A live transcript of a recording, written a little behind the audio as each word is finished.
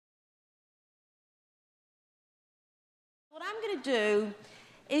I'm going to do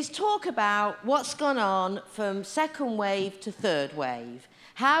is talk about what's gone on from second wave to third wave.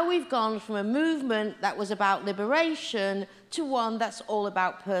 How we've gone from a movement that was about liberation to one that's all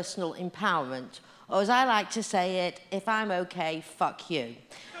about personal empowerment. Or as I like to say it, if I'm okay, fuck you.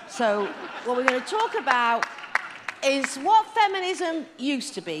 So what we're going to talk about is what feminism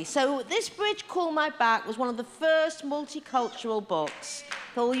used to be. So This Bridge Called My Back was one of the first multicultural books.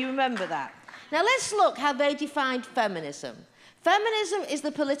 Will you remember that? Now let's look how they defined feminism. Feminism is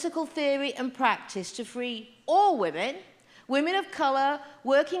the political theory and practice to free all women, women of colour,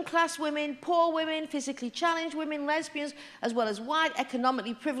 working class women, poor women, physically challenged women, lesbians, as well as white,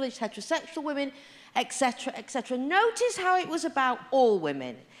 economically privileged heterosexual women, etc., etc. Notice how it was about all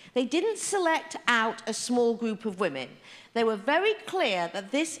women. They didn't select out a small group of women. They were very clear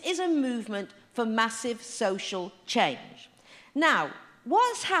that this is a movement for massive social change. Now,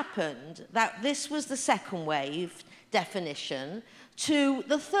 what's happened that this was the second wave definition to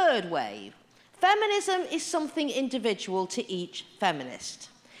the third wave? Feminism is something individual to each feminist.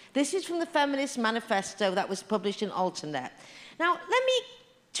 This is from the Feminist Manifesto that was published in Alternet. Now,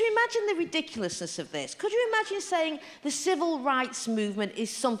 to imagine the ridiculousness of this, could you imagine saying the civil rights movement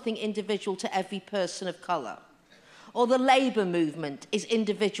is something individual to every person of colour? Or the labour movement is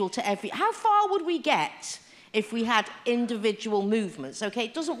individual to every... How far would we get if we had individual movements? Okay,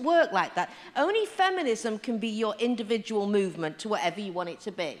 it doesn't work like that. Only feminism can be your individual movement to whatever you want it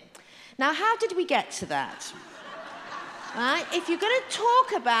to be. Now, how did we get to that? Right? If you're going to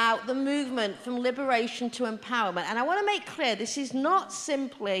talk about the movement from liberation to empowerment, and I want to make clear, this is not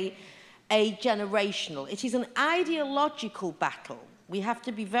simply a generational, it is an ideological battle. We have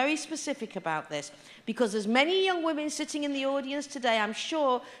to be very specific about this, because there's many young women sitting in the audience today, I'm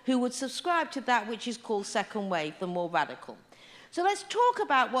sure, who would subscribe to that which is called second wave, the more radical. So let's talk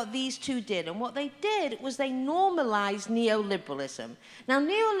about what these two did. And what they did was they normalized neoliberalism. Now,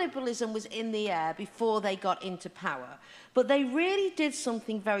 neoliberalism was in the air before they got into power, but they really did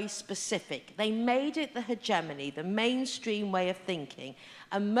something very specific. They made it the hegemony, the mainstream way of thinking.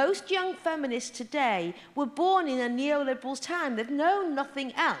 And most young feminists today were born in a neoliberal time. They've known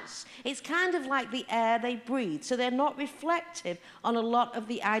nothing else. It's kind of like the air they breathe, so they're not reflective on a lot of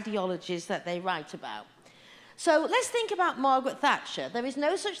the ideologies that they write about. So let's think about Margaret Thatcher. There is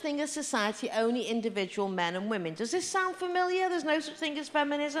no such thing as society, only individual men and women. Does this sound familiar? There's no such thing as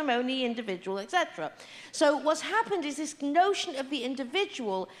feminism, only individual, etc. So what's happened is this notion of the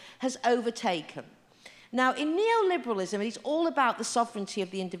individual has overtaken. Now, in neoliberalism, it's all about the sovereignty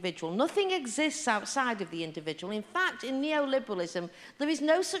of the individual. Nothing exists outside of the individual. In fact, in neoliberalism, there is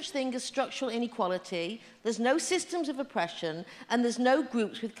no such thing as structural inequality, there's no systems of oppression, and there's no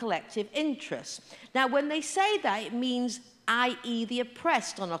groups with collective interests. Now, when they say that, it means i.e. the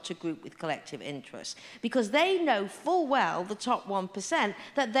oppressed are not a group with collective interests, because they know full well, the top 1%,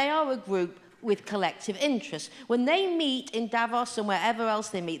 that they are a group with collective interests. When they meet in Davos and wherever else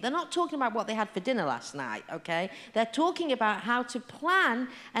they meet, they're not talking about what they had for dinner last night, okay? They're talking about how to plan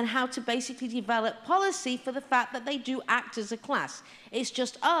and how to basically develop policy for the fact that they do act as a class. It's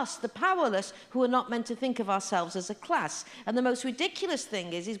just us, the powerless, who are not meant to think of ourselves as a class. And the most ridiculous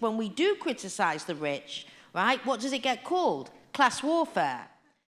thing is when we do criticize the rich, right, what does it get called? Class warfare.